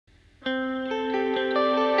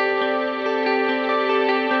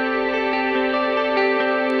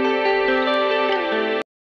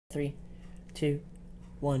2,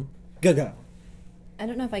 1, go. I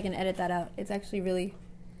don't know if I can edit that out. It's actually really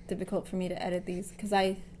difficult for me to edit these because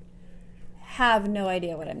I have no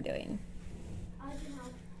idea what I'm doing. I can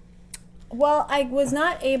help. Well, I was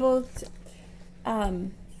not able to...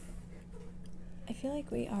 I feel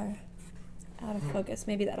like we are out of focus.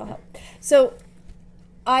 Maybe that'll help. So,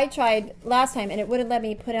 I tried last time, and it wouldn't let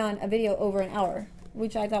me put on a video over an hour,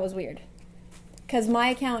 which I thought was weird. Because my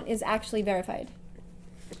account is actually verified.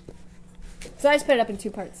 So I just put it up in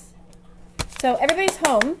 2 parts. So everybody's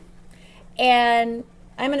home, and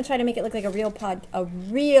I'm going to try to make it look like a real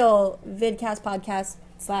vidcast podcast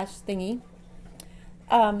 / thingy.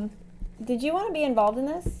 Did you want to be involved in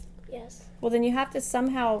this? Yes. Well, then you have to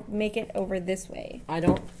somehow make it over this way. I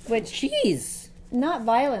don't... Which... Jeez! Not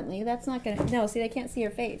violently. That's not going to... No, see, they can't see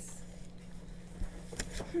your face.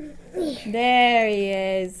 There he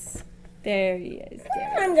is. There he is.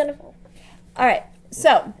 I'm going to fall. All right.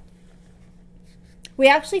 So, we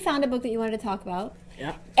actually found a book that you wanted to talk about.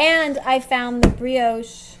 Yeah. And I found the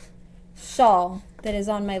brioche shawl that is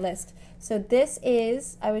on my list. So this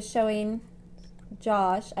is... I was showing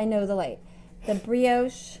Josh... I know the light. The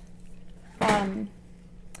brioche...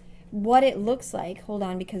 what it looks like. Hold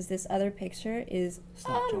on, because this other picture is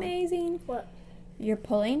amazing. What? You're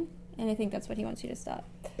pulling, and I think that's what he wants you to stop.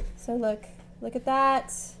 So look at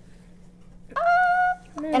that.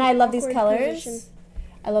 And I love these colors. Position.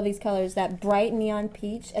 I love these colors. That bright neon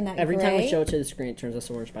peach and that Every gray. time we show it to the screen, it turns us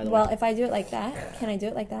orange, by the way. Well, if I do it like that, can I do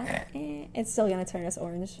it like that? It's still going to turn us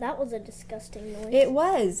orange. That was a disgusting noise. It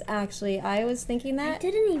was, actually. I was thinking I that.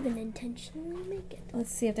 didn't even intentionally make it.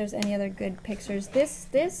 Let's see if there's any other good pictures. This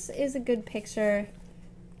is a good picture.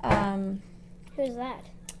 Who's that?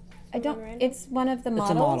 I don't. Random? It's one of the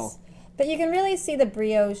models. It's a model. But you can really see the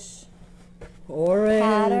brioche Orange.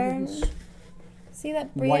 pattern. See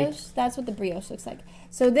that brioche? White. That's what the brioche looks like.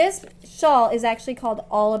 So this shawl is actually called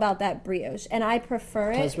All About That Brioche, and I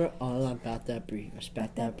prefer Because it. we're all about that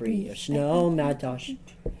brioche. No, Macintosh.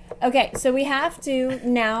 Okay, so we have to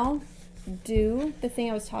now do the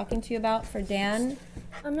thing I was talking to you about for Dan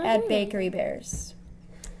I'm not at doing Bakery Bears.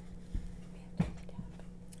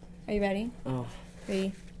 Are you ready? Oh.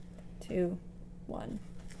 3, 2, 1.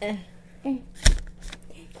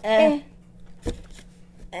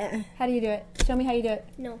 How do you do it? Show me how you do it.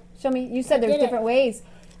 No. Show me. You said I there's did it. different ways.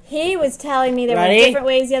 He was telling me there Ready? were different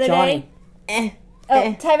ways the other Johnny. day.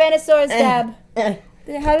 Tyrannosaurus Dab.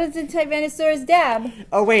 How does the Tyrannosaurus Dab?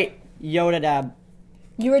 Oh, wait. Yoda dab.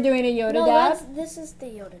 You were doing a Yoda No, dab? this is the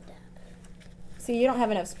Yoda dab. See, you don't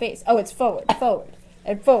have enough space. Oh, it's forward,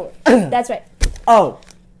 and forward. That's right. Oh.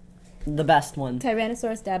 The best one.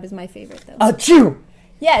 Tyrannosaurus Dab is my favorite, though. Achoo!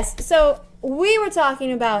 Yes, so we were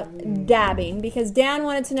talking about dabbing because Dan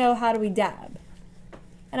wanted to know how do we dab.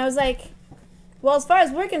 And I was like, well, as far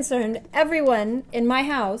as we're concerned, everyone in my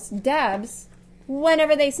house dabs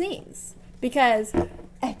whenever they sneeze. Because,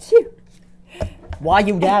 achoo. Why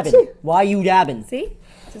you dabbing? Achoo. Why you dabbing? See?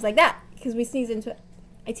 Just like that. Because we sneeze into it.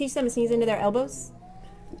 I teach them to sneeze into their elbows.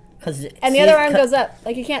 And the other arm goes up.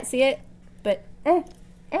 Like you can't see it, but achoo.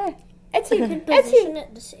 You can position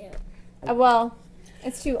it to see it. Well,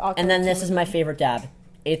 it's too awkward. And then this is my favorite dab.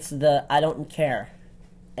 It's the I don't care.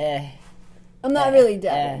 I'm not really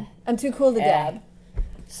dabbing. I'm too cool to dab.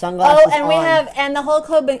 Sunglasses Oh, and we on. have, and the Hulk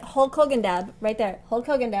Hogan dab, right there. Hulk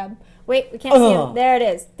Hogan dab. Wait, we can't see him. There it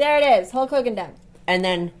is. There it is. Hulk Hogan dab. And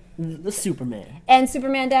then the Superman. And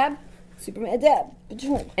Superman dab. Superman dab.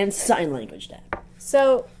 And sign language dab.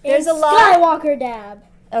 So, there's a And lot. Skywalker dab.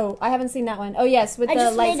 Oh, I haven't seen that one. Oh, yes, with I the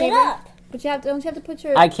just lightsaber. made it up. But don't you have to put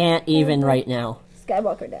your I can't even right now.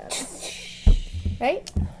 Skywalker dab. Right?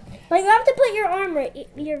 But you have to put your arm right,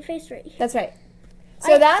 your face right here. That's right.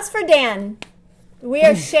 So that's for Dan. We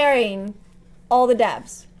are sharing all the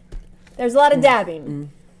dabs. There's a lot of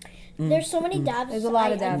dabbing. There's so many dabs. There's a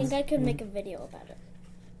lot of I dabs. think I could make a video about it.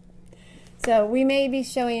 So we may be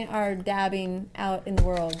showing our dabbing out in the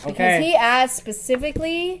world. Because Okay. he asked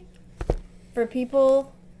specifically for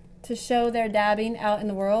people to show their dabbing out in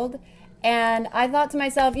the world. And I thought to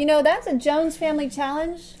myself, you know, that's a Jones family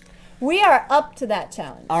challenge. We are up to that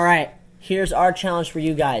challenge. All right. Here's our challenge for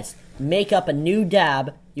you guys. Make up a new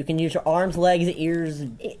dab. You can use your arms, legs, ears,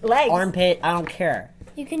 Legs. armpit. I don't care.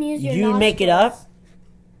 You can use your You make it up. nostrils.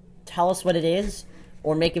 Tell us what it is.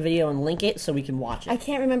 Or make a video and link it so we can watch I it.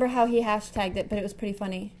 can't remember how he hashtagged it, but it was pretty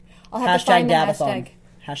funny. I'll have to find Hashtag the dabathon.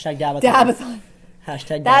 hashtag. Hashtag dabathon. Dabathon.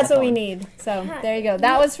 Hashtag That's what Dabathon. we need. So there you go.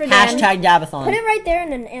 That was for Dan. Hashtag Dabathon. Put it right there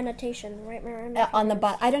in an annotation, right there. On the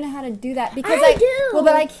bot. I don't know how to do that because I do. Well,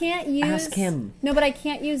 but I can't use. Ask him. No, but I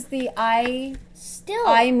can't use the Still.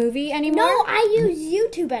 iMovie anymore. No, I use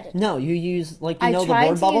YouTube edit. No, you use like I the tried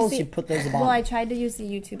word to bubbles. use the- You put those at the Well, I bottom. tried to use the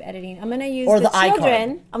YouTube editing. I'm gonna use Or the the iCard.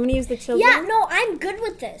 children. I'm gonna use the children. Yeah, no, I'm good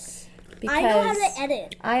with this. I know how because to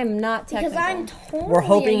edit. I am not technical. Because I'm totally We're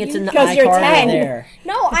hoping a it's in the YouTube- Because you're iCard right 10. there.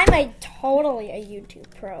 No, I'm a totally a YouTube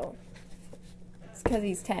pro. because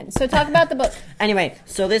he's 10. So talk about the book. Anyway,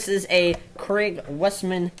 so this is a Craig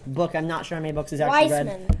Westman book. I'm not sure how many books he's actually read.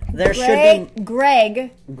 Weissman. There should be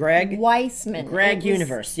Greg Greg Weissman. Greg It was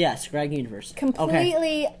Universe. Yes, Greg Universe. Okay.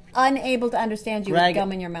 Completely unable to understand you Greg- with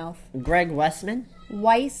gum in your mouth. Greg Westman?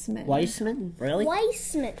 Weissman. Weissman? Really?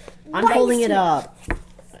 Weissman. I'm holding it up.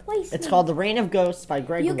 Weissman. It's called The Reign of Ghosts by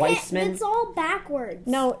Greg You Weissman. can't. It's all backwards.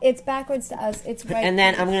 No, it's backwards to us. It's right. And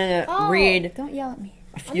then I'm going to Oh. read Don't yell at me.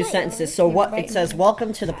 a few not sentences. So You're what right. it says,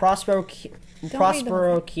 welcome to the Prospero the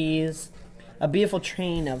Prospero whole Keys, a beautiful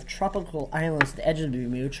chain of tropical islands at the edge of the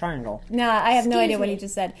Bermuda Triangle. Nah, I have no Excuse idea what me. he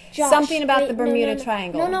just said. Josh, Something about wait, the no, Bermuda no.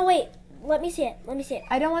 Triangle. No, wait. Let me see it. Let me see it.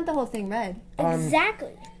 I don't want the whole thing read.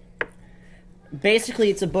 Exactly. Basically,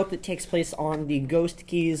 it's a book that takes place on the Ghost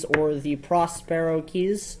Keys or the Prospero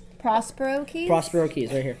Keys. Prospero Keys? Prospero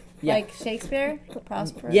Keys, right here. Yeah. Like Shakespeare?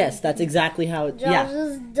 Prospero. Yes, that's exactly how it. Josh Yeah.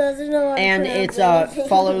 just doesn't know how to And pronounce it anything.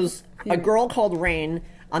 follows a girl called Rain.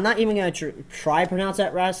 I'm not even gonna try to pronounce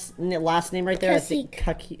that last name right there. I think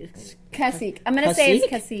Cacique. I'm going to say it's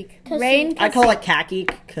Cacique. Cacique. Rain I call it Khaki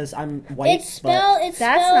because I'm white. It's spelled. It's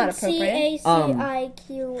That's not spelled appropriate.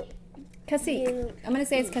 CACIQ. Cacique. I'm going to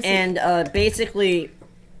say it's Cacique. And basically,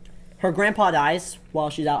 her grandpa dies while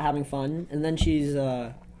she's out having fun, and then she's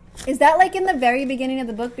Is that like in the very beginning of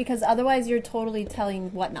the book? Because otherwise you're totally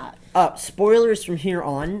telling whatnot. spoilers from here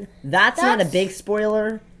on. That's not a That's- big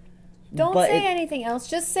spoiler. Don't But say it- anything else.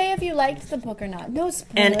 Just say if you liked the book or not. No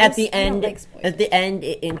spoilers. And at the I don't end, like spoilers.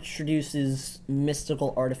 it introduces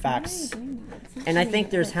mystical artifacts. And I think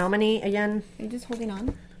there's how many again? Are you just holding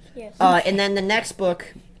on? Yes. And then the next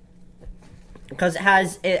book, because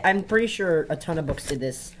I'm pretty sure a ton of books did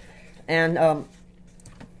this, and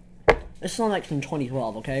it's not like from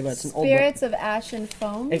 2012, okay, but it's an old book. Spirits of Ash and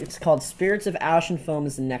Foam. It's called Spirits of Ash and Foam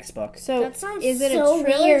is the next book. So That sounds is it so a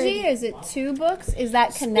trilogy? weird. Is it 2 books? Is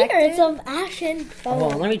that connected? Spirits of ash and foam.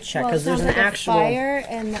 Hold on, let me check Well, it because there's sounds an like a actual. fire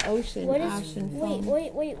and the ocean. What Ash is? and Wait,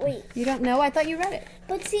 foam. wait. You don't know? I thought you read it.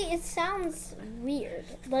 But see, it sounds weird.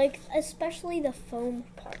 Like, especially the foam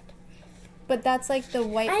part. But that's like the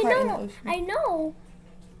white I part in the know. ocean. I know.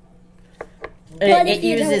 It, But it if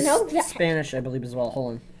you don't uses know that- Spanish, I believe, as well.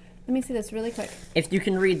 Hold on. Let me see this really quick. If you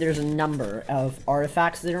can read, there's a number of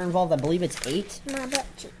artifacts that are involved. I believe it's 8. My butt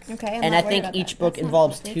cheeks. Okay. I'm And not I worried think about each that. book That's not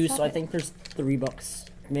involves appropriate. 2, Stop so I it. think there's 3 books,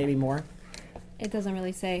 maybe more. It doesn't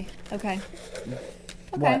really say. Okay. Okay.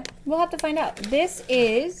 What? We'll have to find out. This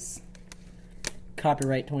is.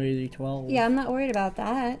 Copyright 2012. Yeah, I'm not worried about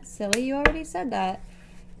that. Silly, you already said that.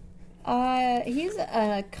 He's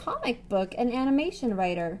a comic book and animation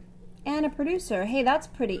writer and a producer. Hey, that's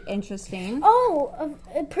pretty interesting. Oh,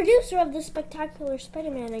 a producer of the Spectacular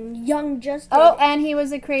Spider-Man and Young Justice. Oh, and he was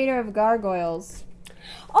the creator of Gargoyles.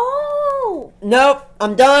 Oh! Nope,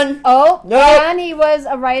 I'm done. Oh, No. and he was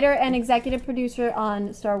a writer and executive producer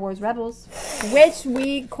on Star Wars Rebels, which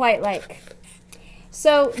we quite like.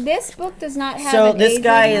 So this book does not have. So an this age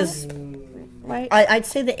guy rating is. on it, right. I'd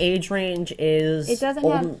say the age range is. It doesn't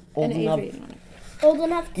old, have old an age enough. rating on it. Old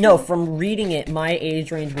enough to... No, from reading it, my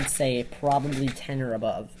age range would say probably 10 or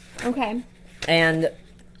above. Okay. And,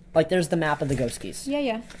 like, there's the map of the Ghost Keys.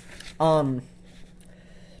 Yeah.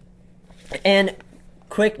 And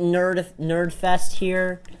quick nerd fest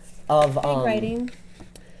here of Big writing.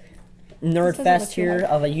 nerd doesn't fest look too here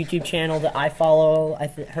hard. of a YouTube channel that I follow.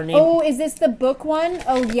 Her name. Oh, is this the book one?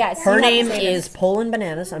 Oh, yes. Her you have to name say is this. Poland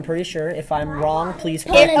Bananas. I'm pretty sure. If I'm wrong, please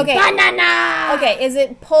Poland correct me. Okay. Banana! Okay, is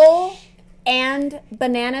it Pole and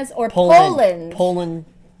Bananas or Poland. Poland?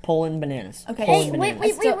 Poland Bananas. Okay. Poland Hey, wait,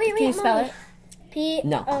 Bananas. Can you spell Mommy. it?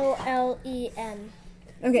 P-O-L-E-N.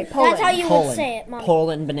 Okay, Poland. That's how you would Poland. say it, Mommy.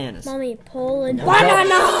 Poland Bananas. Mommy, Poland. No,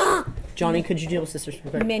 Banana! Johnny, could you deal with sisters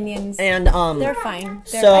real quick? Minions. And They're fine.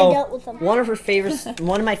 They're so I dealt with them. one of her favorites,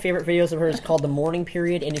 one of my favorite videos of hers is called The Morning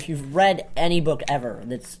Period. And if you've read any book ever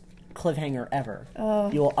that's cliffhanger ever,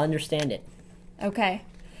 you'll understand it. Okay.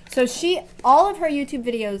 So all of her YouTube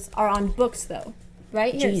videos are on books, though.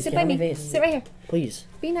 Right? Here, Jeez, sit get by on me. my face. Sit right here. Please.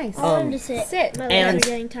 Be nice. I want him to sit. sit. My legs And are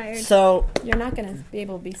getting tired. So You're not going to be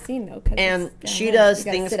able to be seen, though. 'Cause and it's down she there. does You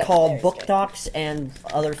gotta things sit up. called book talks and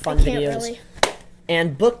other fun Can't videos. really.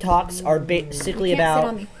 And book talks are basically You can't sit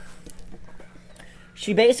on about me.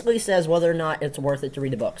 She basically says whether or not it's worth it to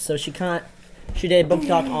read a book. So she did a book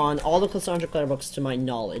talk on all the Cassandra Clare books to my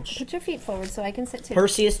knowledge. Put your feet forward so I can sit too.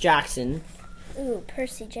 Perseus Jackson. Ooh,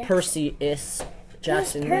 Percy Jackson. Perseus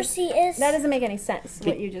Jackson. Perseus. That doesn't make any sense,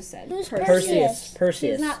 what you just said. Who's Perseus.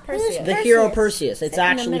 He's not Perseus. Who's The hero Perseus. It's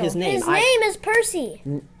actually his name. His name is Percy.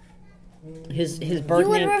 His birth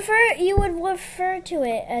name. You would refer to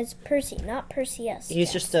it as Percy, not Perseus.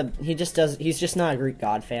 He's just not a Greek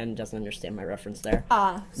god fan. Doesn't understand my reference there.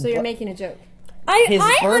 So you're making a joke. His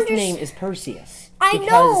birth name is Perseus. I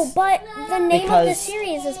know, but the name of the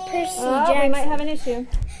series is Percy Jackson. We might have an issue.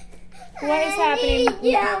 What is happening?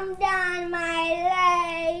 Jumped on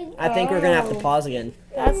my leg. I think we're gonna have to pause again.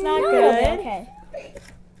 That's not good. Okay.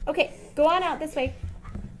 Okay, go on out this way.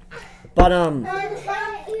 But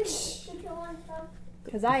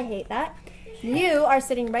Because I hate that. You are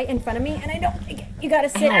sitting right in front of me, and I don't. You gotta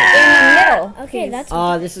sit in the middle. Okay, please.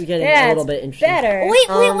 that's this is getting a little bit interesting. better.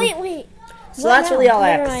 Wait. So that's really all I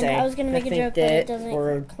have Never to mind. say. I was gonna make a think joke, but it that doesn't.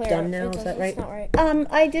 we're done now. It Is that doesn't- right? It's not right.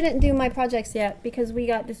 I didn't do my projects yet because we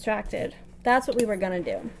got distracted. That's what we were gonna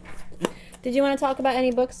do. Did you want to talk about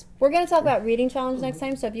any books? We're gonna talk about reading challenge next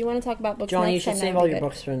time. So if you want to talk about books, Johnny, you next should time, save that would all be your good.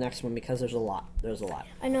 books for the next one because there's a lot.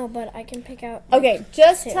 I know, but I can pick out. Okay,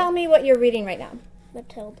 just Two. tell me what you're reading right now.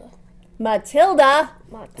 Matilda. Matilda.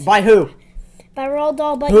 By who? By Roald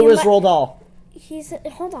Dahl. But Who is Roald Dahl? He's.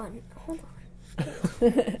 Hold on.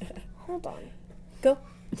 Hold on. Go.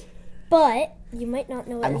 But you might not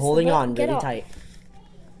know. I'm his holding book. on Get really off. tight.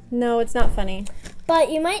 No, it's not funny.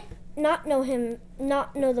 But you might not know him.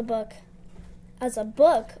 Not know the book as a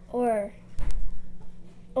book or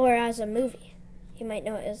as a movie. You might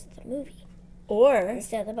know it as the movie Or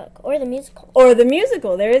instead of the book or the musical. the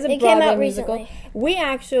musical. There is a It Broadway came out musical. recently. We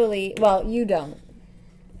actually, well, you don't,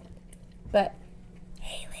 but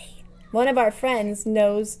Haley. one of our friends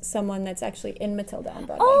knows someone that's actually in Matilda on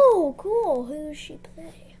Broadway. Oh, cool. Who does she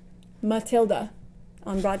play? Matilda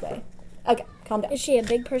on Broadway. Okay, calm down. Is she a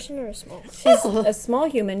big person or a small? She's a small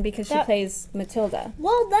human because she That- plays Matilda.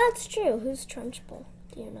 Well, that's true. Who's Trunchbull?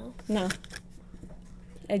 Do you know? No,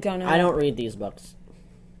 I don't know. I don't read these books.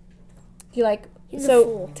 Do you like? He's a So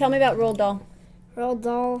fool. tell me about Roald Dahl. Roald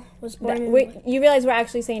Dahl was born in. You realize we're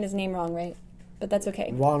actually saying his name wrong, right? But that's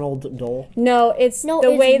okay. Ronald Dole. No, it's No,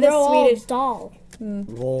 the it's way the Roald Swedish. Dahl.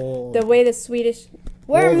 Roald. The way the Swedish.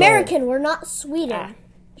 We're Roald Dahl. American. We're not Sweden. Ah,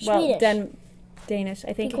 Well, Swedish. Danish.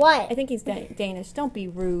 I think. Be quiet. I think he's Danish. Don't be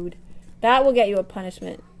rude. That will get you a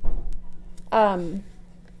punishment.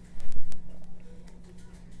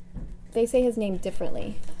 They say his name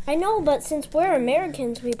differently. I know, but since we're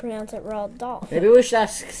Americans, we pronounce it Roald Dahl. Maybe we should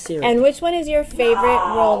ask Siri. And which one is your favorite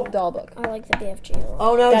Roald Dahl book? I like the BFG a lot.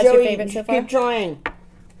 oh no, That's your Joey, favorite so far? keep trying.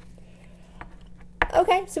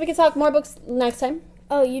 Okay, so we can talk more books next time.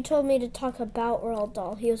 Oh, you told me to talk about Roald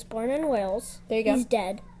Dahl. He was born in Wales. There you go. He's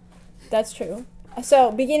dead. That's true.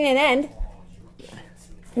 So beginning and end.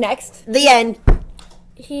 Next. The end.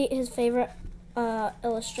 His favorite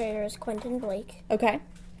illustrator is Quentin Blake. Okay.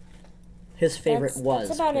 His favorite That's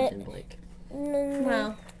was about Quentin it. Blake.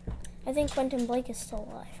 Wow. I think Quentin Blake is still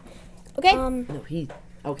alive. Okay. No,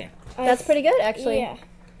 okay. That's pretty good, actually. Yeah,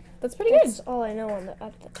 That's pretty good. that's all I know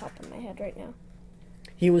at the top of my head right now.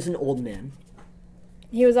 He was an old man.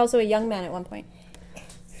 He was also a young man at one point.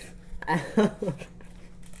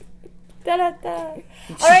 Da-da-da.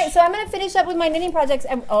 All right, so I'm going to finish up with my knitting projects.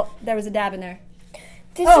 And, there was a dab in there.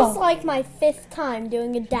 This Oh. is like my 5th time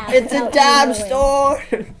doing a dab. It's a without dab you knowing.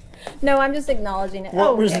 store. No, I'm just acknowledging it.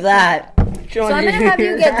 What was okay. that? So I'm going to have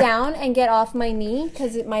you get down and get off my knee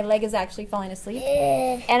because my leg is actually falling asleep.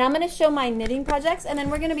 And I'm going to show my knitting projects, and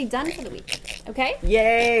then we're going to be done for the week. Okay?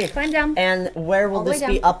 Yay! Climb down. And where will All the way this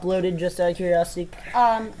be down. uploaded, just out of curiosity?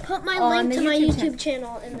 Put my On link the to my YouTube YouTube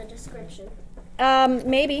channel in the description.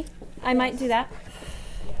 Maybe. I might do that.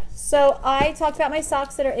 So I talked about my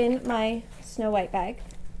socks that are in my Snow White bag.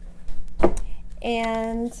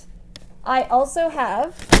 And I also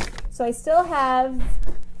have, so I still have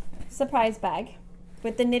surprise bag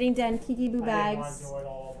with the Knitting Den Kiki Boo bags.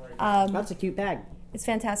 That's a cute bag. It's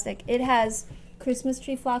fantastic. It has Christmas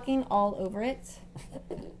tree flocking all over it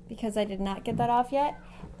because I did not get that off yet.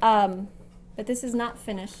 But this is not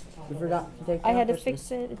finished. You forgot to take I had to Christmas.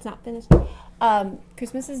 fix it. It's not finished.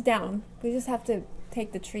 Christmas is down. We just have to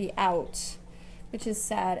take the tree out, which is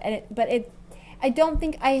sad. And I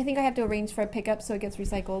think I have to arrange for a pickup so it gets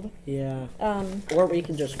recycled. Yeah. Or we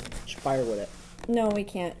can just firewood it. No, we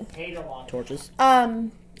can't. Torches.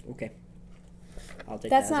 Okay. I'll take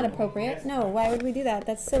That's that not as well. appropriate. No, why would we do that?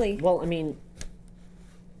 That's silly. Well, I mean,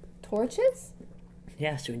 Torches?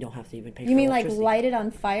 Yeah, so we don't have to even pay for You mean like electricity. light it on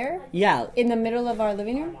fire Yeah. in the middle of our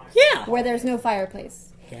living room Yeah. where there's no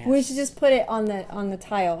fireplace? Yes. We should just put it on the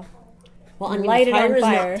tile. Well, I mean, light it on tire is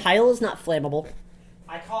fire. tile is not flammable.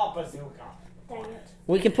 I call it bazooka. Dang it.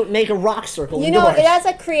 We can make a rock circle You know, indoors. that's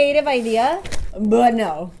a creative idea, but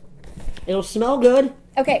no. It'll smell good.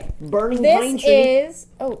 Okay, Burning pine this tree. is.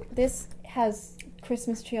 Oh, this has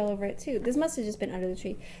Christmas tree all over it too. This must have just been under the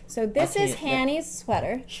tree. So this is Okay, Hanny's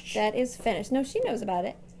sweater that is finished. No, she knows about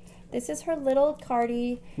it. This is her little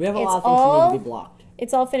cardi. We have a It's lot of things that need to be blocked.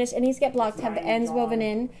 It's all finished. It needs to get blocked, have the ends woven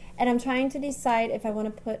in. And I'm trying to decide if I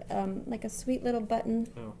want to put like a sweet little button,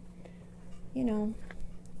 Oh. you know,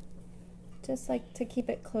 just like to keep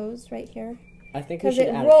it closed right here. I think we Because should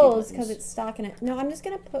it add a few rolls because buttons. it's stocking it. No, I'm just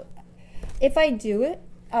going to put, if I do it,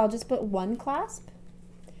 I'll just put one clasp.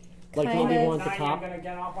 Like kind maybe of- one at the I'm top. gonna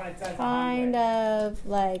get off when it says Kind 100. of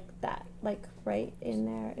like that. Like right in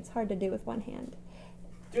there. It's hard to do with one hand.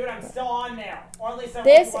 Dude, I'm still on there. Or at least I'm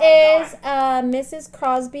This what I'm is on. Mrs.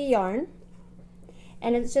 Crosby yarn.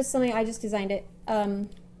 And it's just something, I just designed it.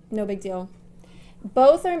 No big deal.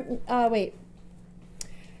 Both are, wait.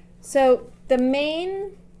 So the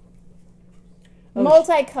main Oh,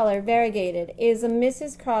 multicolor variegated is a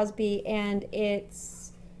Mrs. Crosby, and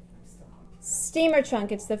it's steamer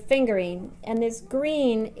trunk. It's the fingering. And this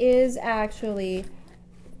green is actually,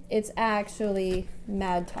 it's actually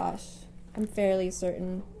Mad Tosh. I'm fairly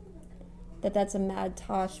certain that that's a Mad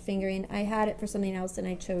Tosh fingering. I had it for something else and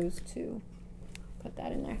I chose to put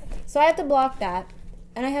that in there. So I have to block that.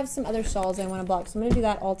 And I have some other shawls I want to block. So I'm going to do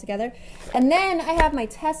that all together. And then I have my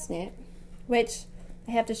test knit, which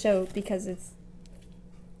I have to show because it's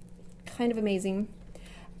kind of amazing.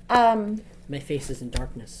 My face is in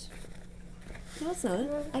darkness. No, it's not.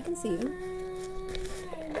 I can see you.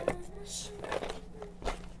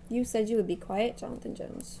 You said you would be quiet, Jonathan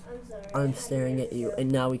Jones. I'm sorry. I'm staring at you,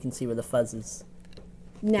 and now we can see where the fuzz is.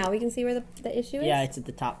 Now we can see where the issue is? Yeah, it's at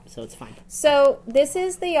the top, so it's fine. So this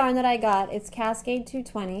is the yarn that I got. It's Cascade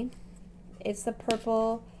 220. It's the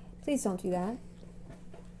purple. Please don't do that.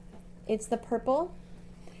 It's the purple.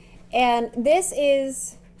 And this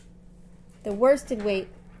is the worsted weight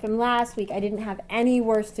from last week. I didn't have any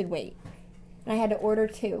worsted weight. And I had to order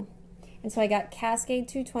 2. And so I got Cascade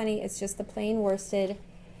 220. It's just the plain worsted.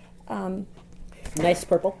 Nice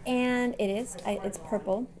purple. And it is. It's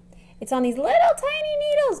purple. It's on these little tiny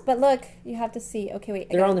needles. But look, you have to see. Okay, wait.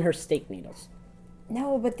 They're on her steak needles.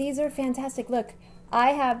 No, but these are fantastic. Look,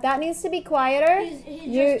 I have. That needs to be quieter.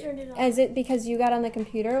 He just turned it off. Is it because you got on the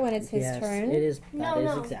computer when it's his Yes, turn? it is. No, That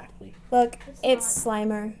is no. exactly. Look, it's not.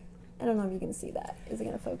 Slimer. I don't know if you can see that. Is it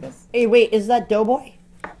going to focus? Hey, wait, is that Doughboy?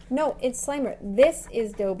 No, it's Slimer. This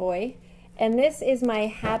is Doughboy, and this is my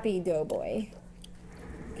happy Doughboy.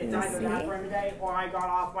 It's either that for today, or I got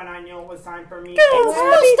off when I knew it was time for me. It's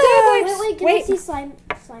happy Doughboy. Wait, can Wait, I see slime?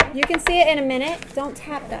 you can see it in a minute. Don't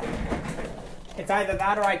tap that. It's either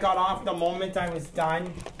that or I got off the moment I was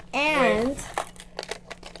done. And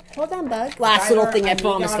hold on, Bug. Last Either little thing I he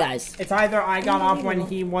promise, got- guys. It's either I got off when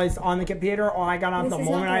he was on the computer, or I got off This the is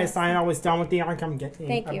moment not I the decided I was done with the outcome getting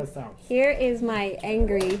Thank you. episode. Here is my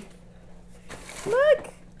angry. Look.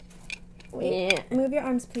 Wait, Yeah. move your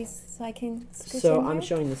arms, please, so I can. Squish So in I'm here.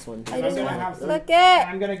 showing this one. I I'm just gonna want- have some. Look it.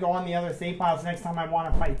 I'm gonna go on the other safe house next time I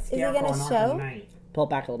want to fight it Scarecrow. gonna not show? tonight. Pull it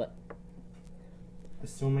back a little bit.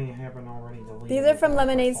 Assuming I haven't already deleted. These it are from before I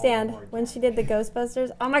Lemonade fall Stand over when again. she did the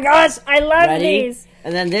Ghostbusters. Oh my gosh, I love Ready? these.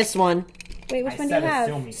 And then this one. Wait, which I one do you said have?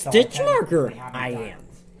 assuming, so Stitch technically marker. haven't I done am.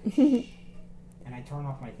 it. And I turn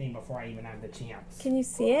off my thing before I even have the chance. Can you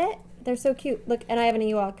see it? They're so cute. Look, and I have an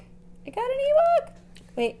Ewok. I got an Ewok.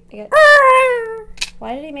 Wait, I got.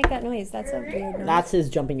 Why did he make that noise? That's a weird noise. That's his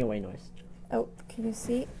jumping away noise. Oh, can you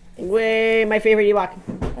see? Way, my favorite Ewok.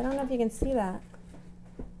 I don't know if you can see that.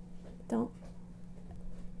 Don't.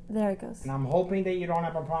 There it goes. And I'm hoping that you don't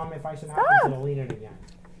have a problem if I should Stop. happen to delete it again.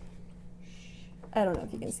 I don't know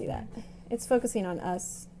if you can see that. It's focusing on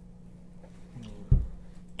us.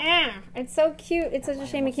 It's so cute. It's such a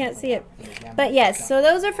shame you can't see it. But yes, so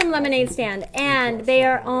those are from Lemonade Stand, and they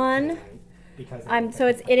are on. So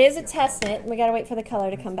it is a test knit. We gotta wait for the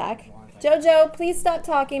color to come back. Jojo, please stop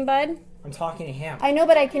talking, bud. I'm talking to him. I know,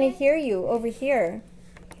 but I can hear you over here.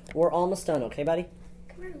 We're almost done, okay, buddy?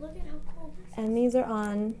 Come here, look at how cool this is. And these are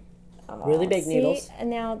on. Really big see? needles. And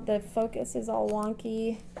now the focus is all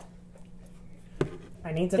wonky.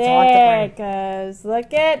 I need to There talk it to my. goes.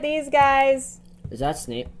 Look at these guys. Is that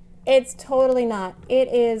Snape? It's totally not. It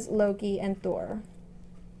is Loki and Thor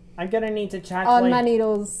I'm gonna need to check. on like, my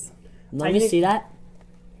needles. Let I me need- see that.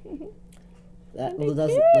 That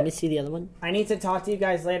doesn't. Let me see the other one. I need to talk to you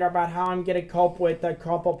guys later about how I'm gonna cope with a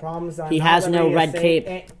couple problems. He has no red cape.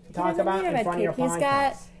 Talk about in front of your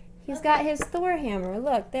podcast. He's got his Thor hammer.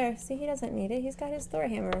 Look there. See, he doesn't need it. He's got his Thor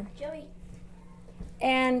hammer. Joey.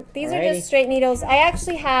 And these are Alrighty. just straight needles. I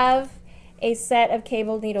actually have a set of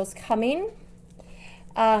cabled needles coming.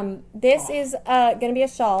 This is going to be a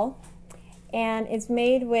shawl, and it's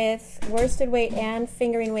made with worsted weight and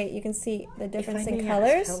fingering weight. You can see the difference in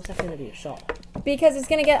colors. How's that going to be a shawl? Because it's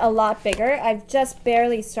going to get a lot bigger. I've just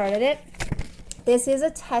barely started it. This is a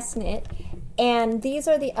test knit, and these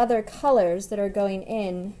are the other colors that are going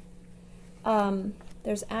in.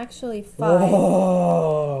 There's actually 5.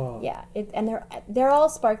 Oh. Yeah, and they're all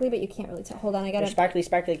sparkly, but you can't really tell. Hold on, I gotta. They're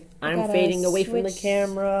sparkly. I'm fading away from the switch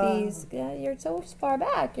camera. These, you're so far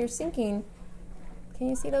back. You're sinking. Can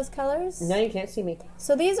you see those colors? No, you can't see me.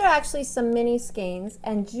 So these are actually some mini skeins,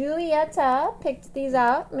 and Julieta picked these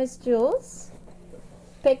out. Miss Jules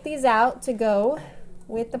picked these out to go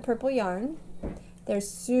with the purple yarn. They're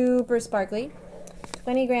super sparkly,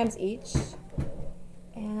 20 grams each,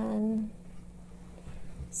 and.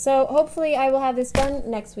 So hopefully I will have this done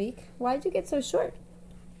next week. Why'd you get so short?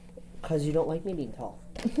 Because you don't like me being tall.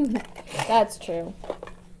 That's true.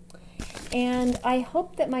 And I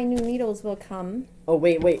hope that my new needles will come. Oh,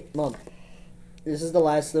 wait, Mom. This is the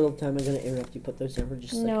last little time I'm going to interrupt you. Put those down for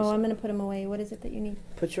just a second. No, I'm going to put them away. What is it that you need?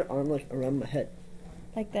 Put your arm like around my head.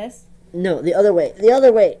 Like this? No, the other way. The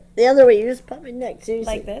other way. The other way. You just pop my neck.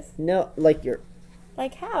 Seriously. Like this? No, like your...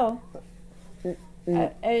 Like how?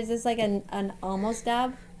 Is this like an almost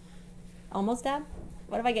dab? Almost dab?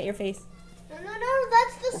 What if I get your face? No,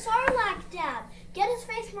 that's the Sarlacc dab. Get his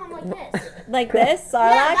face, Mom, like this. Like this?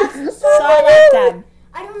 Sarlacc? Yeah, that's the Sarlacc. Sarlacc dab.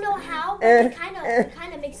 I don't know how, but it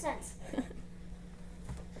kind of makes sense. I'm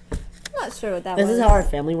not sure what that This was. is how our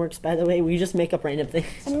family works, by the way. We just make up random things.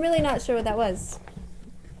 I'm really not sure what that was.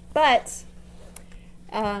 But,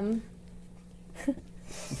 I'm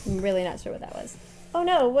really not sure what that was. Oh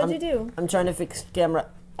no, what'd you do? I'm trying to fix camera.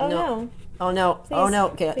 Oh no. Oh no. Please, Oh no.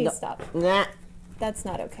 Okay. please No. stop. Nah. That's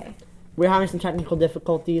not okay. We're having some technical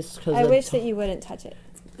difficulties. I wish that you wouldn't touch it.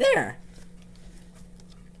 There.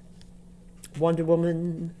 Wonder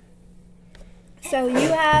Woman. So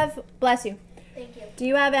you have, bless you. Thank you. Do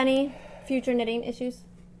you have any future knitting issues?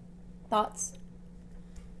 Thoughts?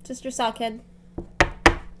 Just your sock head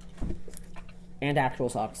And actual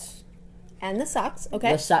socks. and the socks,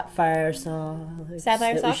 okay? The sapphire socks.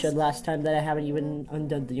 Sapphire that socks? we showed last time that I haven't even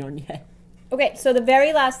undone the yarn yet. Okay, so the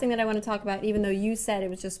very last thing that I want to talk about, even though you said it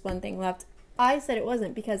was just one thing left, I said it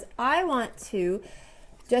wasn't because I want to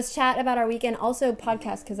just chat about our weekend, also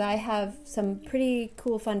podcast, because I have some pretty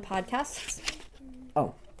cool, fun podcasts.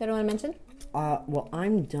 Oh. That I want to mention? Well,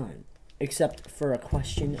 I'm done. Except for a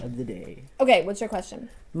question of the day. Okay, what's your question?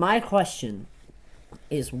 My question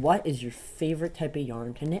is, what is your favorite type of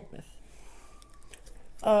yarn to knit with?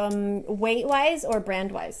 Weight-wise or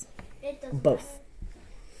brand-wise? It doesn't Both.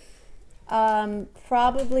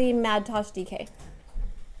 Probably Mad Tosh DK.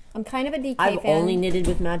 I'm kind of a DK I've fan. only knitted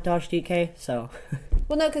with Mad Tosh DK, so...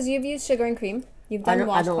 Well, no, because you've used sugar and cream. You've I done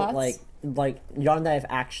don't washcloths. like yarn that I've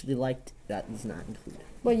actually liked, that is not included.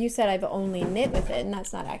 Well, you said I've only knit with it, and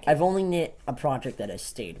that's not accurate. I've only knit a project that I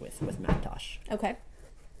stayed with Mad Tosh. Okay.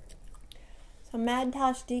 So Mad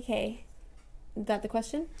Tosh DK. Is that the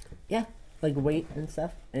question? Yeah, like weight and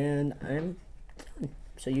stuff, and I'm done.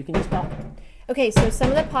 So you can just talk. Okay, so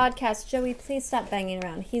some of the podcasts, Joey, please stop banging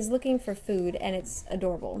around. He's looking for food, and it's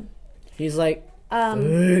adorable. He's like,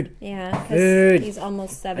 food. Yeah, because Food. he's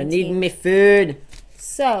almost I 17. need me food.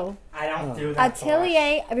 So, I don't do that.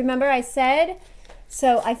 Atelier, remember I said,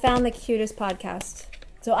 so I found the cutest podcast.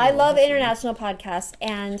 So I love international podcasts,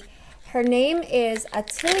 and her name is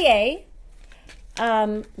Atelier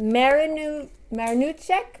Marinuchek.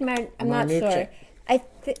 I'm not sure. I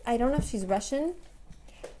don't know if she's Russian.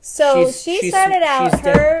 So she started out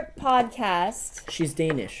her podcast. She's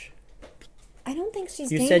Danish. I don't think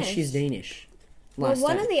she's You Danish. said she's Danish. Well, Last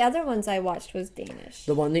one time. of the other ones I watched was Danish.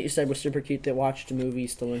 The one that you said was super cute that watched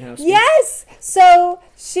movies still in house. Yes! So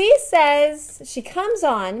she says, she comes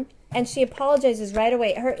on and she apologizes right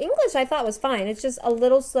away. Her English I thought was fine. It's just a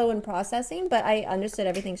little slow in processing, but I understood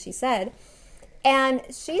everything she said. And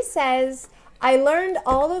she says, I learned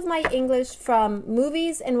all of my English from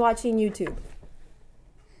movies and watching YouTube.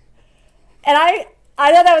 And I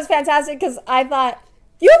thought that was fantastic because I thought,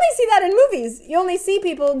 you only see that in movies. You only see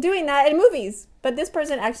people doing that in movies. But this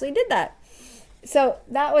person actually did that. So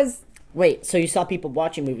that was... Wait, so you saw people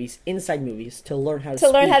watching movies, inside movies, to learn how to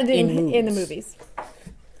do in in the movies.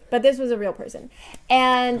 But this was a real person.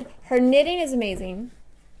 And her knitting is amazing.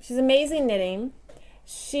 She's amazing knitting.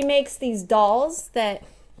 she makes these dolls that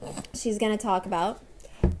she's going to talk about.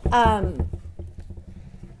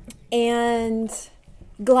 And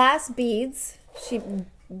glass beads. She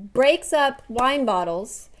breaks up wine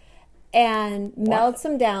bottles and melts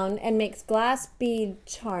them down and makes glass bead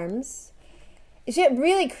charms. She's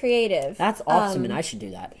really creative. That's awesome, and I should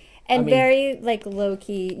do that. And very, like,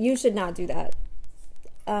 low-key. You should not do that.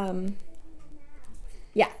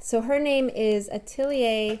 Yeah, so her name is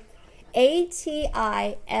Atelier,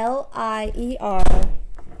 Atilier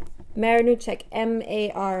Marinucek,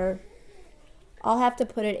 M-A-R. I'll have to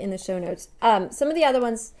put it in the show notes. Some of the other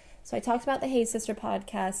ones, so I talked about the Hey Sister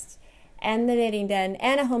podcast and the Knitting Den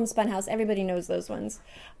and a Homespun House. Everybody knows those ones.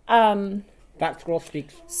 That Squirrel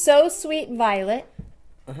Speaks. So Sweet Violet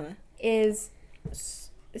Uh-huh.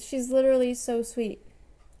 she's literally so sweet.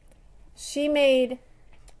 She made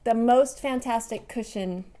the most fantastic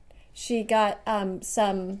cushion. She got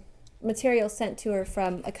some material sent to her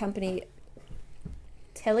from a company,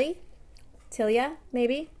 Tilia,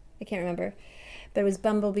 maybe? I can't remember. But it was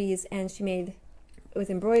bumblebees, and she made it with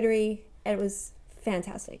embroidery, and it was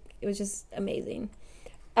fantastic. It was just amazing.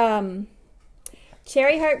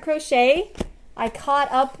 Cherry Heart Crochet, I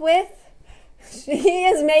caught up with. She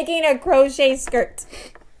is making a crochet skirt.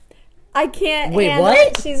 I can't handle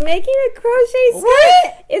it. She's making a crochet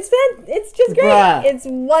skirt. It's just great. Bruh. It's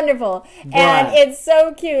wonderful. Bruh. And it's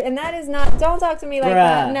so cute. And that is not, don't talk to me like Bruh.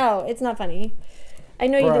 that. No, it's not funny. I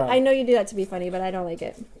know you do, Bruh. I know you do that to be funny, but I don't like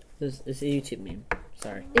it. It's a YouTube meme.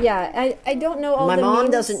 Sorry. Yeah, I don't know all My the mom memes.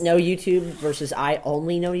 doesn't know YouTube versus I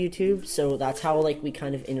only know YouTube, so that's how like we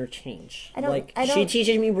kind of interchange. I don't- She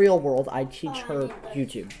teaches me real world, I teach her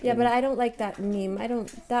YouTube. Yeah, but I don't like that meme.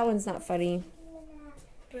 That one's not funny.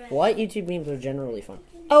 What YouTube memes are generally fun?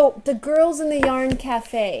 Oh, the Girls in the Yarn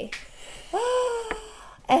Cafe.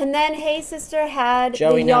 And then Hey Sister had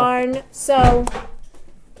Joey, the no. yarn. So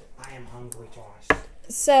I am hungry, Josh.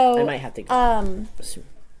 So I might have to go. Soon.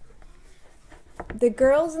 The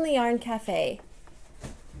Girls in the Yarn Cafe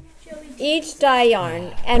each dye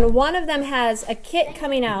yarn, and one of them has a kit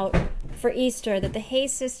coming out for Easter that the Hey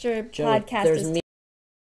Sister Joey, podcast there's is me.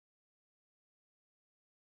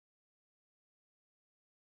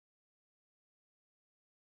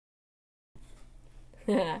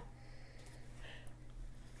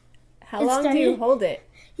 How long do you started. hold it?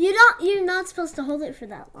 You're not supposed to hold it for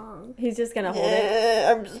that long. He's just gonna hold it.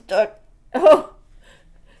 I'm stuck. Oh,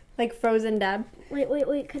 like Frozen Dab. Wait.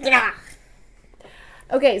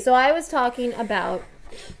 Okay, so I was talking about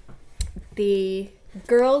the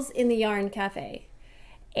Girls in the Yarn Cafe,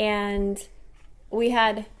 and we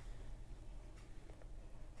had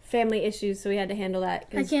family issues, so we had to handle that.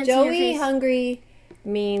 'Cause I can't see your Joey face. hungry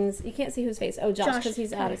means you can't see whose face. Oh, Josh, because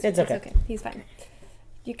he's out of It's okay. He's fine.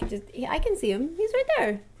 You can just I can see him. He's right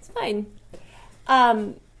there. It's fine.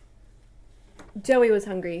 Joey was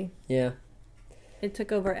hungry. Yeah. It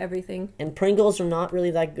took over everything. And Pringles are not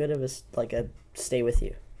really that good of a stay with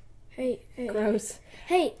you. Hey. Gross.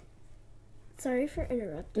 Hey. Sorry for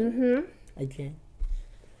interrupting, Mm-hmm. Okay.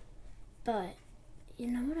 but you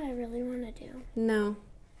know what I really want to do? No.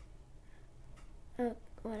 What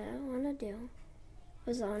I want to do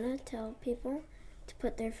was I want to tell people to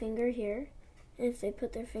put their finger here. And if they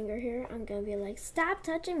put their finger here, I'm going to be like, stop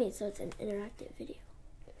touching me. So it's an interactive video.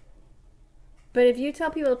 But if you tell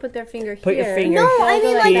people to put their finger Put here, your finger No, I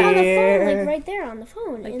mean like on the phone. here. Like right there on the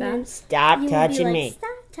phone. Like and that? then Stop you will be touching like, me.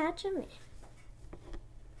 Stop touching me.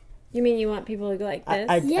 You mean you want people to go like this?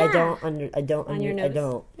 I Yeah. don't On your I nose.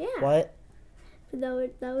 don't. Yeah. What?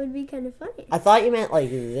 That would be kind of funny. I thought you meant like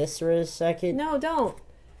this for a second. No, don't.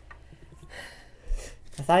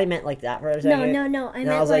 I thought you meant like that for a second. No. I And meant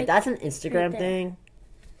I was like, that's an right Instagram there. thing.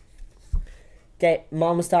 Okay,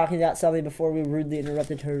 Mom was talking about something before we rudely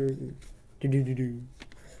interrupted her. Do.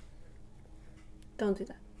 Don't do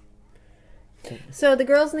that. So the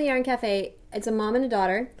Girls in the Yarn Cafe, it's a mom and a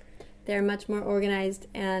daughter. They're much more organized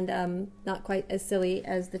and not quite as silly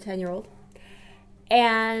as the 10-year-old.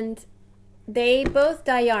 And they both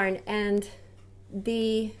dye yarn, and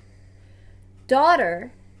the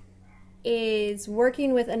daughter is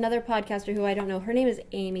working with another podcaster who I don't know. Her name is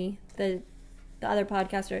Amy, the other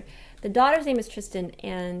podcaster. The daughter's name is Tristan,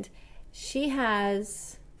 and she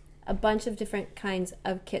has a bunch of different kinds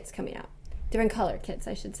of kits coming out. Different color kits,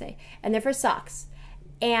 I should say. And they're for socks.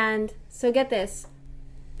 And so get this.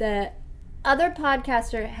 The other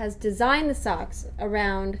podcaster has designed the socks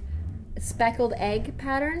around a speckled egg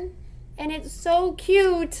pattern. And it's so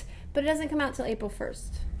cute. But it doesn't come out till April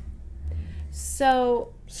 1st.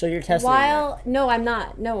 So you're testing no, I'm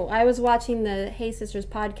not. No, I was watching the Hey Sisters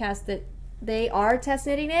podcast that they are test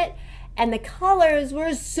knitting it. And the colors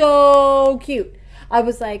were so cute. I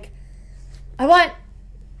was like, I want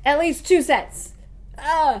at least 2 sets.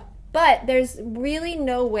 But there's really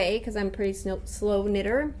no way, because I'm pretty slow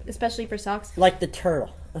knitter, especially for socks. Like the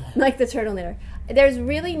turtle. Like the turtle knitter. There's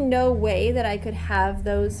really no way that I could have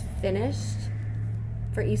those finished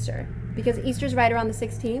for Easter. Because Easter's right around the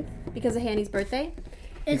 16th, because of Hanny's birthday.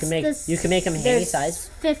 You can make them Hanny size.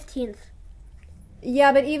 15th.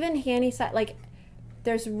 Yeah, but even Hanny size, like,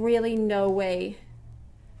 there's really no way.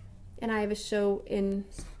 And I have a show in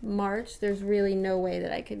March. There's really no way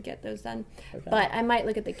that I could get those done. Okay. But I might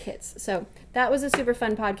look at the kits. So that was a super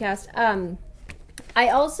fun podcast. I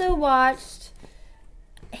also watched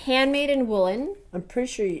Handmade in Woolen. I'm pretty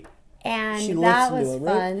sure and that was fun.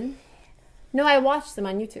 Right? No, I watched them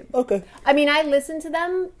on YouTube. Okay. I mean, I listen to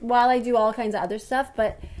them while I do all kinds of other stuff,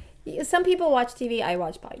 but some people watch TV, I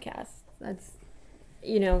watch podcasts. That's,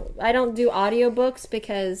 I don't do audiobooks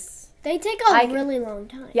because... They take a really long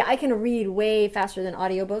time. Yeah, I can read way faster than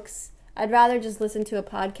audiobooks. I'd rather just listen to a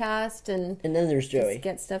podcast and then there's Joey. Just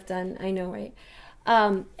get stuff done. I know, right?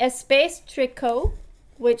 Espace Tricot,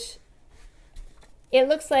 which it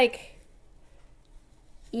looks like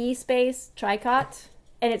E-Space Tricot,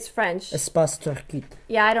 and it's French. Espace Tricot.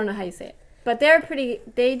 Yeah, I don't know how you say it. But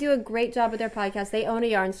they do a great job with their podcast. They own a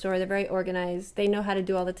yarn store. They're very organized. They know how to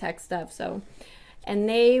do all the tech stuff. And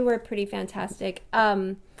they were pretty fantastic.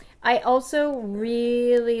 I also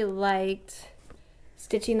really liked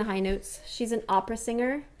Stitching the High Notes. She's an opera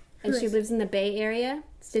singer, and she lives in the Bay Area.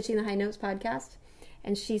 Stitching the High Notes podcast.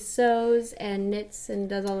 And she sews and knits and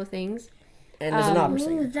does all the things. And is an opera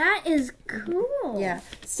singer. Ooh, that is cool. Yeah.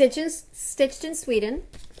 Stitched in Sweden.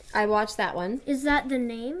 I watched that one. Is that the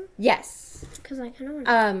name? Yes. Because I kind of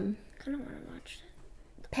want to watch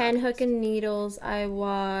it. Pen, Hook, and Needles I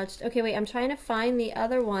watched. Okay, wait, I'm trying to find the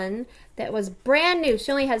other one that was brand new. She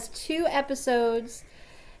only has 2 episodes.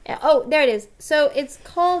 Oh, there it is. So it's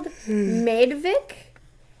called Madvik.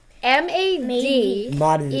 M-A-D-E-V-I-K.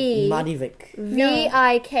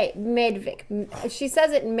 Madvik. She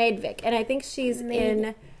says it Madvik, and I think she's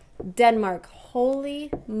in Denmark. Holy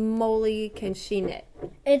moly, can she knit.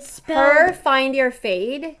 It's spelled... Her Find Your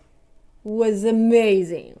Fade was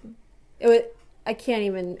amazing. I can't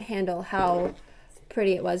even handle how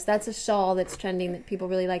pretty it was. That's a shawl that's trending that people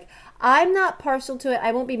really like. I'm not partial to it.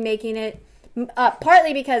 I won't be making it.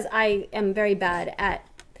 Partly because I am very bad at...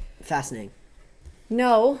 Fascinating.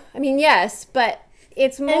 No. I mean, yes, but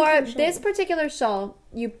it's more... This particular shawl,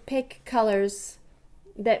 you pick colors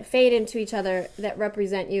that fade into each other that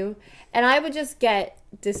represent you. And I would just get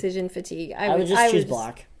decision fatigue. I would just choose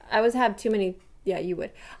black. I would have too many... Yeah, you would.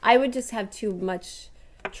 I would just have too much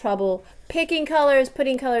trouble picking colors,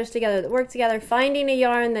 putting colors together that work together, finding a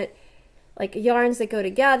yarn that, like, yarns that go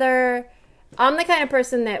together. I'm the kind of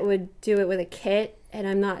person that would do it with a kit, and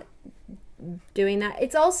I'm not doing that.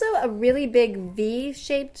 It's also a really big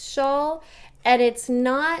V-shaped shawl, and it's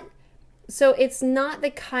not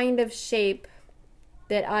the kind of shape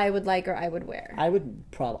that I would like or I would wear. I can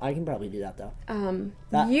probably do that though.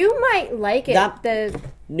 You might like it. The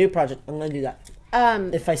new project, I'm gonna do that.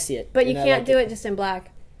 If I see it. But you can't do it just in black.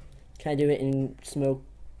 Can I do it in smoke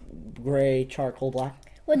gray charcoal black?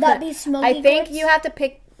 Would that be smoky? I think you have to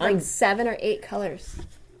pick like 7 or 8 colors.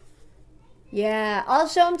 Yeah, I'll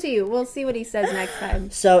show them to you. We'll see what he says next time.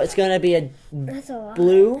 So it's gonna be That's a lot.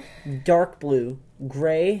 blue, dark blue,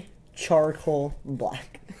 gray, charcoal,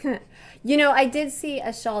 black. I did see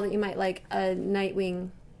a shawl that you might like, a Nightwing.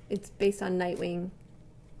 It's based on Nightwing.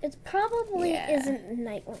 It probably isn't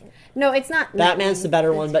Nightwing. No, it's not. Batman's Nightwing. the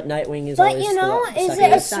better one, but Nightwing is But always is second.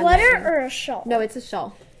 it a sweater or a shawl? No, it's a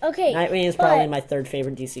shawl. Okay. Nightwing is probably my 3rd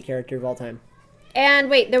favorite DC character of all time. And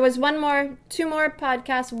wait, there was 2 more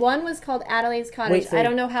podcasts. One was called Adelaide's Cottage. I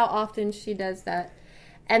don't know how often she does that.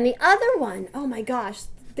 And the other one, oh my gosh,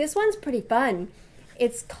 this one's pretty fun.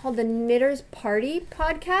 It's called the Knitter's Party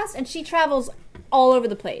podcast, and she travels all over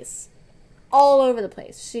the place. All over the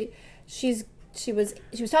place. She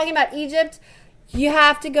was talking about Egypt. You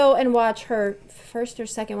have to go and watch her first or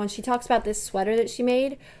second one. She talks about this sweater that she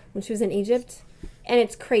made when she was in Egypt, and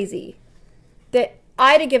it's crazy. That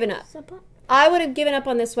I'd have given up. I would have given up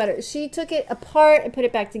on this sweater. She took it apart and put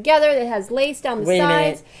it back together. It has lace down the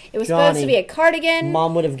sides. It was supposed to be a cardigan.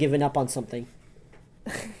 Mom would have given up on something.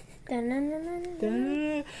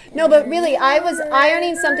 No, but really, I was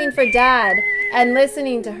ironing something for Dad and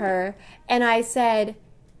listening to her, and I started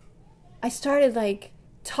like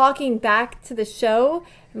talking back to the show.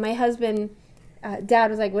 And my husband,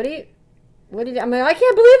 Dad, was like, "What did you?" I'm like, "I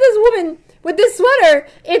can't believe this woman with this sweater.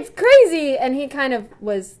 It's crazy." And he kind of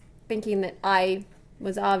was thinking that I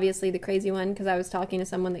was obviously the crazy one because I was talking to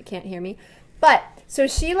someone that can't hear me. But So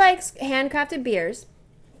she likes handcrafted beers,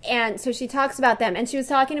 and so she talks about them. And she was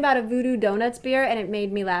talking about a Voodoo Donuts beer, and it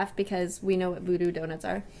made me laugh because we know what Voodoo Donuts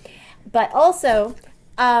are. But also,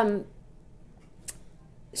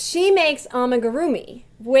 she makes amigurumi,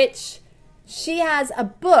 which she has a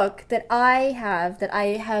book that I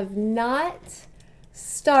have not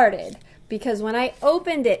started, because when I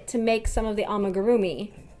opened it to make some of the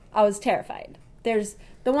amigurumi, I was terrified. There's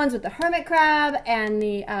the ones with the hermit crab and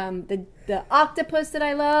the octopus that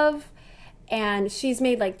I love, and she's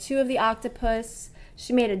made like 2 of the octopus.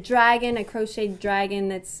 She made a dragon, a crocheted dragon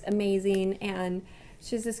that's amazing, and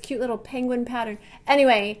she has this cute little penguin pattern.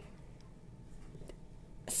 Anyway,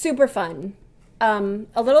 super fun. A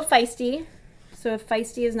little feisty. So if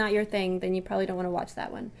feisty is not your thing, then you probably don't want to watch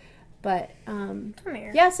that one. But Come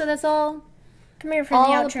here. yeah, so that's all. Come here for the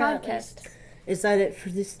All the outro at podcast. least. Is that it for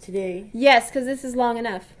this today? Yes, because this is long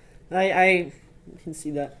enough. I can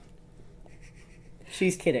see that.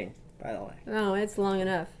 She's kidding, by the way. Oh, it's long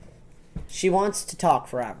enough. She wants to talk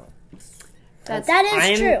forever. That's That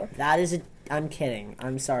is true. I'm kidding.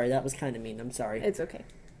 I'm sorry. That was kind of mean. I'm sorry. It's okay.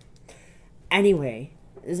 Anyway,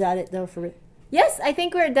 is that it though for it? Yes, I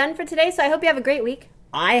think we're done for today. So I hope you have a great week.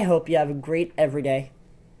 I hope you have a great everyday.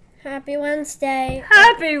 Happy Wednesday.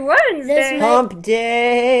 Happy Wednesday. This Hump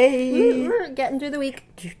day. Getting through the week.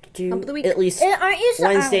 Hump of the week. At least Aren't you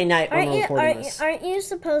Wednesday night when aren't we're you, recording aren't, this. aren't you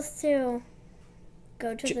supposed to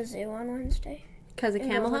go to the zoo on Wednesday? Because of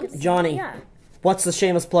camel humps? Johnny, Yeah. what's the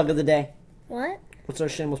shameless plug of the day? What? What's our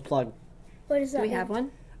shameless plug? What does that Do we mean? have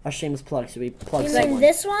one? Our shameless plug. Should we plug You someone? mean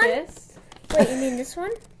this one? This. Wait, you mean this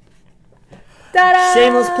one? Ta-da!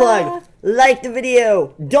 Shameless plug. Like the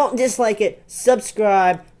video. Don't dislike it.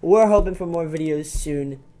 Subscribe. We're hoping for more videos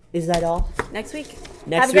soon. Is that all? Next week.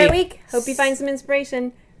 Next Have a great week. Hope you find some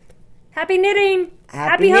inspiration. Happy knitting.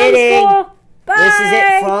 Happy homeschool. knitting. Bye. This is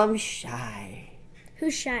it from Shy.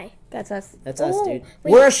 Who's shy? That's us. That's us, Oh, dude.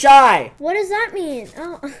 wait. We're Shy. What does that mean?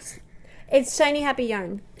 Oh, It's shiny happy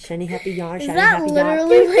yarn. Shiny happy yarn. is Shiny that happy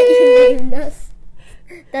literally what you named us?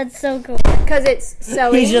 That's so cool. Because it's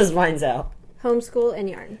yarn. He sewing, just finds out. homeschool, and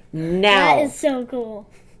yarn. Now. That is so cool.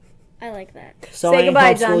 I like that. Sewing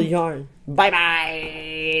goodbye, homeschool John. yarn. Bye bye.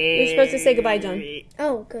 You're supposed to say goodbye, John.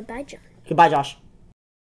 Oh, goodbye, John. Goodbye, Josh.